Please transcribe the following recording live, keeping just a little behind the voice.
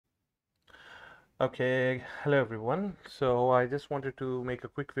Okay, hello everyone. So I just wanted to make a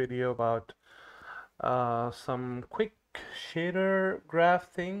quick video about some quick shader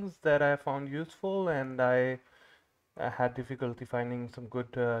graph things that I found useful, and I had difficulty finding some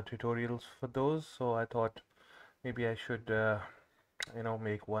good tutorials for those. So I thought maybe I should,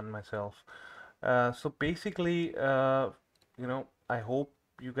 make one myself. So basically, I hope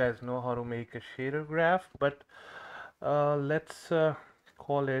you guys know how to make a shader graph, but let's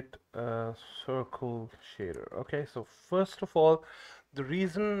call it a circle shader. Okay, so first of all, the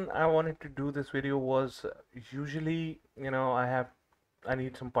reason I wanted to do this video was usually, I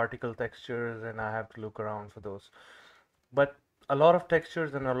need some particle textures and I have to look around for those. But a lot of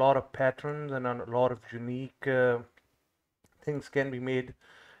textures and a lot of patterns and a lot of unique things can be made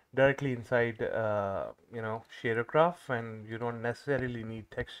directly inside ShaderGraph, and you don't necessarily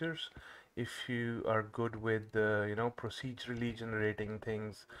need textures if you are good with procedurally generating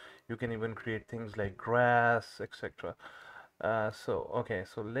things. You can even create things like grass, etc. So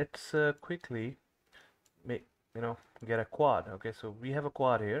let's quickly make get a quad. Okay, so we have a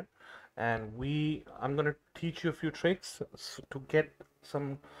quad here, and I'm going to teach you a few tricks to get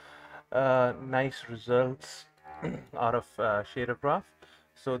some nice results out of ShaderGraph.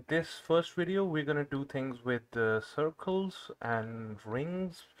 So this first video, we're going to do things with circles and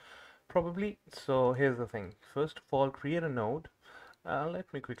rings, probably. So here's the thing. First of all, create a node.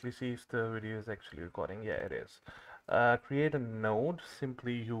 Let me quickly see if the video is actually recording. Yeah, it is. Create a node,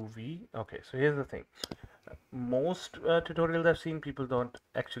 simply UV. Okay, so here's the thing. Most tutorials I've seen, people don't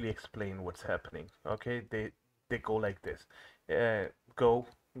actually explain what's happening. Okay, they go like this. Go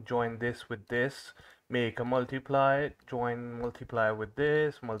join this with this, make a multiply, join multiply with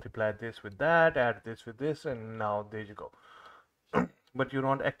this, multiply this with that, add this with this, and now there you go. But you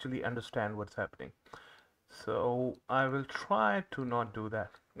don't actually understand what's happening. So I will try to not do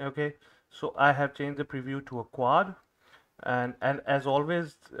that. Okay, so I have changed the preview to a quad, and as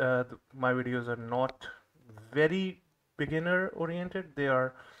always, my videos are not very beginner oriented. They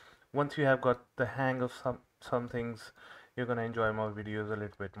are, once you have got the hang of some things, you're gonna enjoy my videos a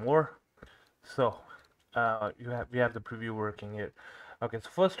little bit more. So we have the preview working here. Okay, so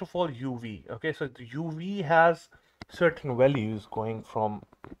first of all, UV. Okay, so the UV has certain values going from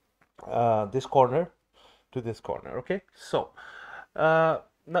this corner to this corner. Okay, so now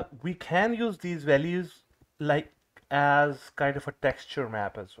we can use these values like as kind of a texture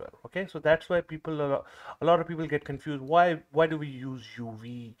map as well. Okay, so that's why a lot of people get confused. Why do we use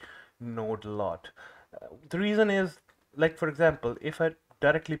UV node a lot? The reason is, like, for example, if I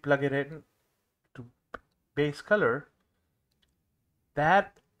directly plug it in to base color,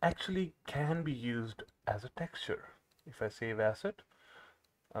 that actually can be used as a texture. If I save asset,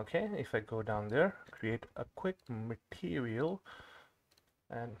 okay, if I go down there, create a quick material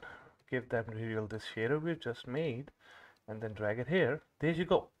and give that material this shader we just made, and then drag it here, there you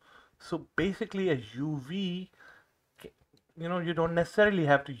go. So basically a UV, you don't necessarily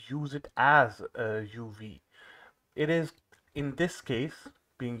have to use it as a UV. It is, in this case,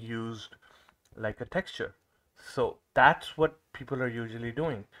 being used like a texture. So that's what people are usually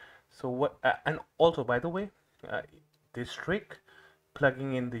doing. So and also, by the way, uh, this trick,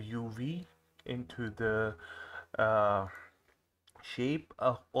 plugging in the UV into the uh, shape,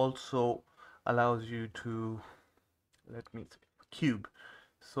 also allows you to, let me see, cube.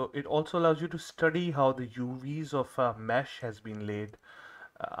 So it also allows you to study how the UVs of a mesh has been laid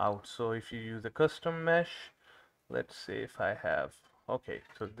out. So if you use a custom mesh, let's say if I have, okay,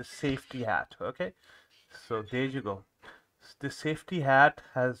 so the safety hat, okay, so there you go. The safety hat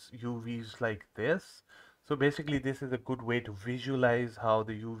has UVs like this. So basically this is a good way to visualize how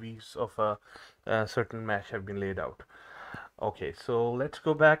the UVs of a certain mesh have been laid out. Okay, so let's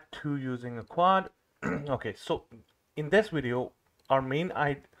go back to using a quad. Okay, so in this video, our main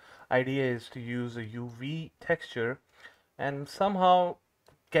idea is to use a UV texture and somehow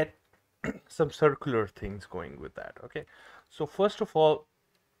get some circular things going with that. Okay, so first of all,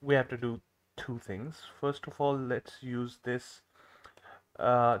 we have to do two things. First of all, let's use this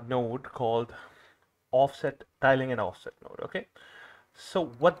node called offset tiling and offset node. Okay, so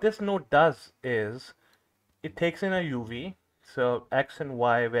what this node does is it takes in a UV, so X and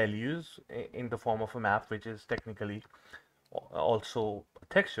Y values in the form of a map, which is technically also a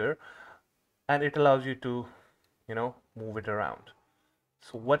texture, and it allows you to, move it around.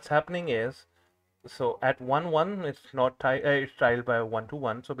 So what's happening is, so at 1 1 it's not it's tiled by 1 to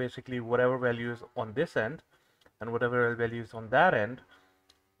 1. So basically whatever value is on this end and whatever value is on that end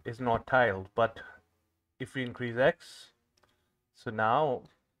is not tiled. But if we increase X, so now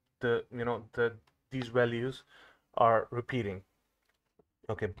these values are repeating.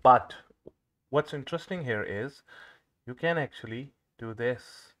 Okay, but what's interesting here is you can actually do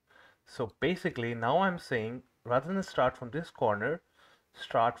this. So basically now I'm saying rather than start from this corner,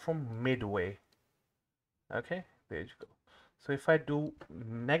 start from midway. Okay, there you go. So if I do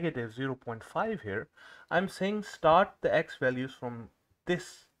negative 0.5 here, I'm saying start the x values from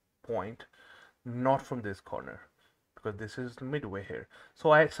this point, not from this corner, because this is midway here.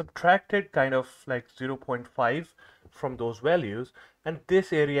 So I subtracted kind of like 0.5 from those values, and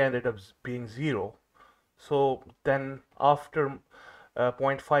this area ended up being 0. So then after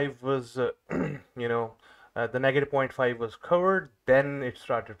 0.5 was, the negative 0.5 was covered, then it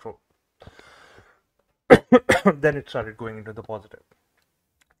started from then it started going into the positive.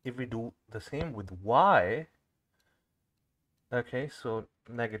 If we do the same with y, okay, so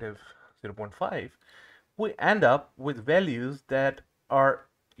negative 0.5, we end up with values that are,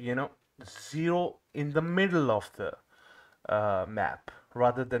 0 in the middle of the map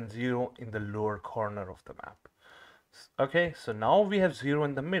rather than 0 in the lower corner of the map. Okay, so now we have 0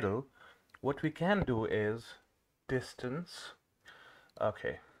 in the middle. What we can do is distance.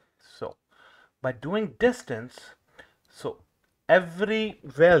 Okay, so by doing distance, so every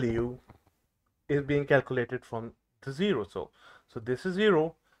value is being calculated from the 0. So this is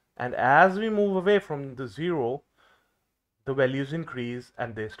 0, and as we move away from the 0, the values increase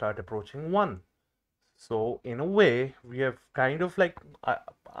and they start approaching 1. So in a way, we have kind of like,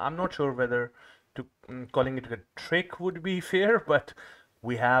 I'm not sure whether to calling it a trick would be fair, but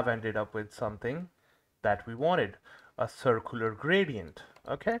we have ended up with something that we wanted, a circular gradient.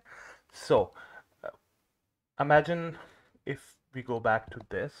 Okay, so imagine if we go back to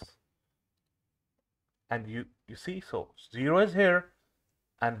this, and you see, so 0 is here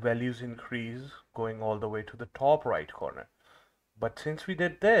and values increase going all the way to the top right corner. But since we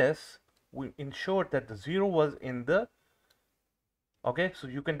did this, we ensured that the 0 was in the, okay, so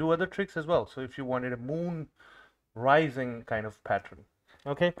you can do other tricks as well. So if you wanted a moon rising kind of pattern,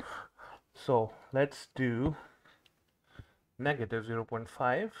 okay, so let's do negative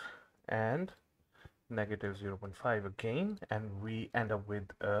 0.5 and negative 0.5 again, and we end up with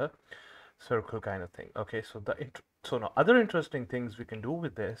a circle kind of thing. Okay, so so now other interesting things we can do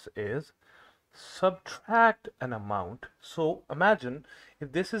with this is subtract an amount. So imagine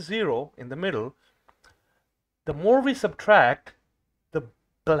if this is 0 in the middle, the more we subtract, the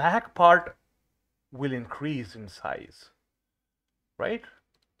black part will increase in size, right?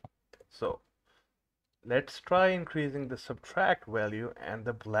 So let's try increasing the subtract value, and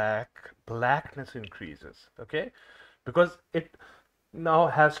the blackness increases. Okay, because it now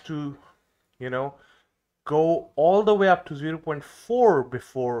has to, go all the way up to 0.4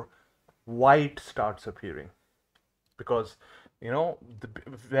 before white starts appearing, because the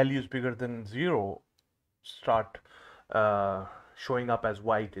values bigger than 0 start showing up as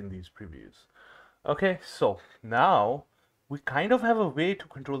white in these previews. Okay, so now we kind of have a way to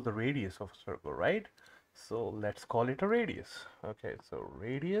control the radius of a circle, right? So let's call it a radius. Okay, so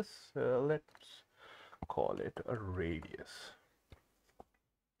radius, let's call it a radius.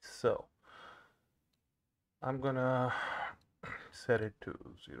 So I'm gonna set it to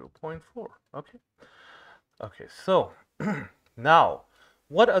 0.4. Okay. Okay, so now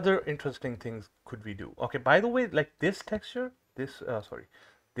what other interesting things could we do? Okay, by the way, like this texture, this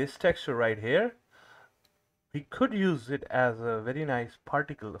texture right here, we could use it as a very nice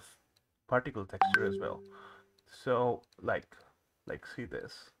particle texture as well. So like see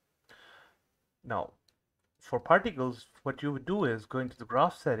this. Now for particles, what you would do is go into the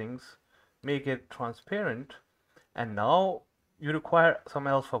graph settings, make it transparent, and now you require some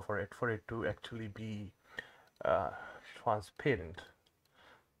alpha for it to actually be transparent.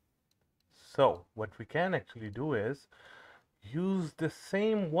 So what we can actually do is use the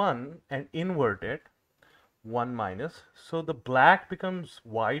same one and invert it, 1 minus, so the black becomes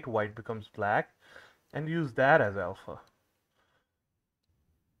white, white becomes black, and use that as alpha.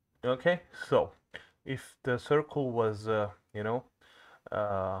 Okay, so if the circle was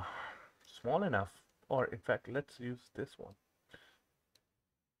small enough, or in fact let's use this one.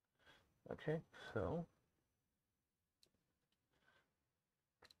 Okay, so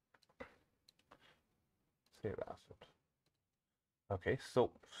save asset. Okay,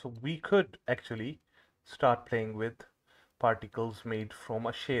 so we could actually start playing with particles made from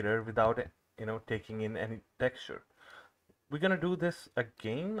a shader without taking in any texture. We're gonna do this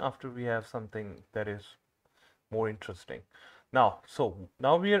again after we have something that is more interesting. Now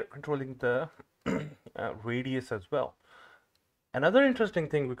we are controlling the radius as well. Another interesting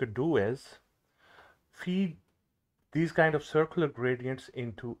thing we could do is feed these kind of circular gradients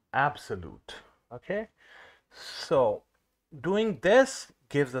into absolute. Okay, so doing this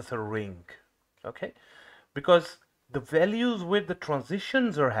gives us a ring. okay? Because the values where the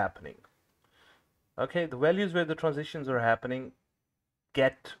transitions are happening, okay, the values where the transitions are happening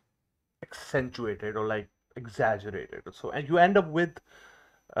get accentuated or like exaggerated. So, and you end up with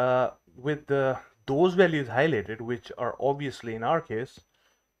those values highlighted, which are obviously in our case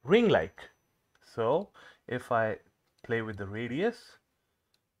ring-like. So if I play with the radius,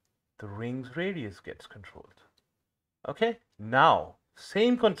 the ring's radius gets controlled. Okay, now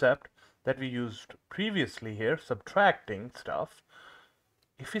same concept that we used previously here, subtracting stuff.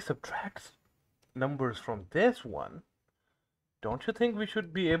 If we subtract numbers from this one, don't you think we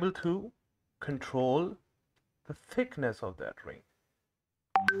should be able to control the thickness of that ring?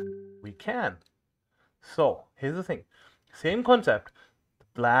 We can. So here's the thing, same concept. The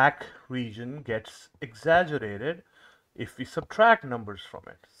black region gets exaggerated if we subtract numbers from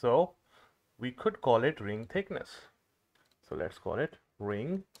it. So we could call it ring thickness. So let's call it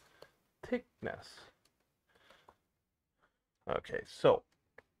ring thickness. Okay, so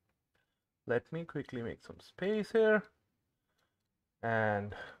let me quickly make some space here.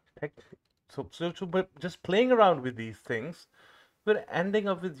 And but just playing around with these things, we're ending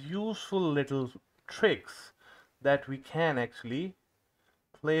up with useful little tricks that we can actually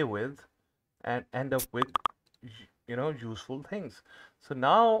play with and end up with, you know, useful things. So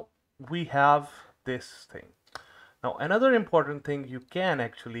now we have this thing. Now another important thing you can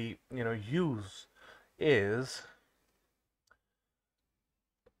actually, you know, use is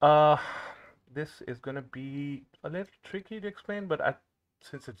this is going to be a little tricky to explain, but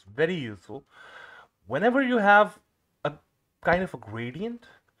since it's very useful, whenever you have a kind of a gradient,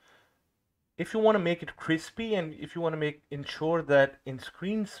 if you want to make it crispy and if you want to ensure that in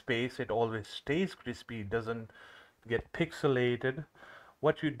screen space it always stays crispy, it doesn't get pixelated,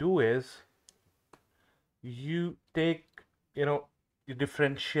 what you do is you take, you know, the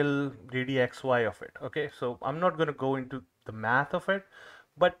differential ddxy of it. Okay, so I'm not going to go into the math of it,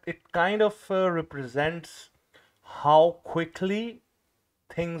 but it kind of represents how quickly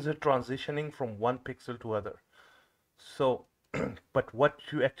things are transitioning from one pixel to other. So but what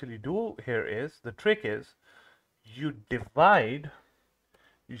you actually do here is, the trick is, you divide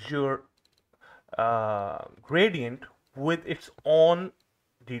your gradient with its own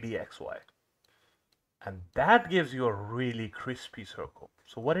ddxy, and that gives you a really crispy circle.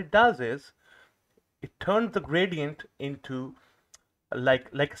 So what it does is it turns the gradient into like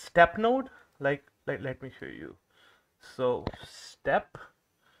a step node. Like let me show you. So step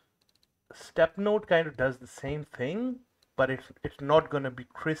node kind of does the same thing, but it's not going to be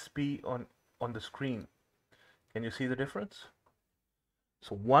crispy on the screen. Can you see the difference?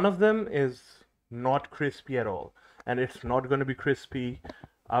 So one of them is not crispy at all, and it's not going to be crispy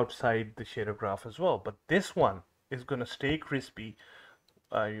outside the shader graph as well. But this one is going to stay crispy,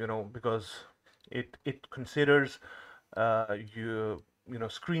 you know, because it considers you know,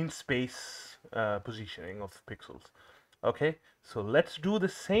 screen space positioning of pixels. Okay, so let's do the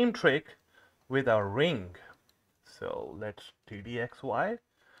same trick with our ring. So let's ddxy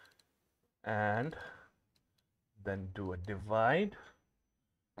and then do a divide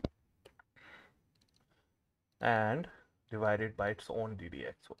and divide it by its own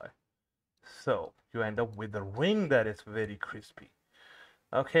ddxy. So you end up with a ring that is very crispy.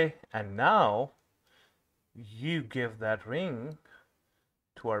 Okay, and now you give that ring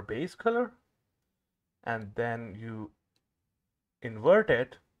to our base color and then you invert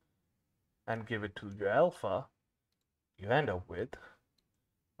it and give it to your alpha, you end up with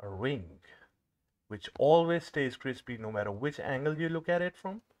a ring which always stays crispy no matter which angle you look at it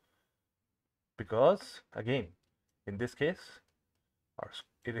from, because again, in this case,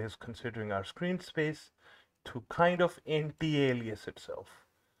 it is considering our screen space to kind of anti-alias itself.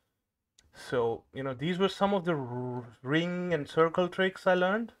 So, you know, these were some of the ring and circle tricks I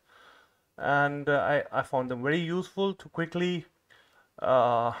learned, and I found them very useful to quickly,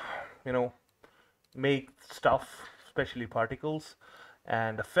 you know, make stuff, especially particles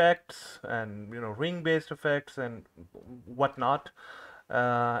and effects and, you know, ring-based effects and whatnot.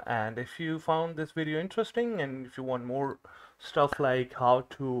 And if you found this video interesting and if you want more stuff like how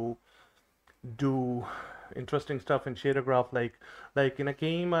to do interesting stuff in shader graph, like in a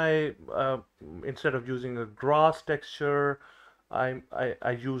game, I instead of using a grass texture,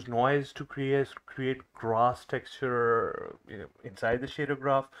 I use noise to create grass texture, you know, inside the shader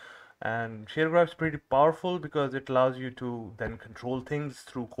graph. And shader graph is pretty powerful because it allows you to then control things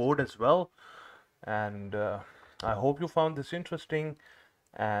through code as well. And I hope you found this interesting,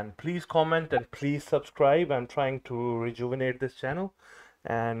 and please comment and please subscribe. I'm trying to rejuvenate this channel,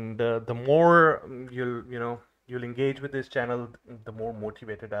 and the more you'll engage with this channel, the more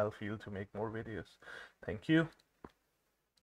motivated I'll feel to make more videos. Thank you.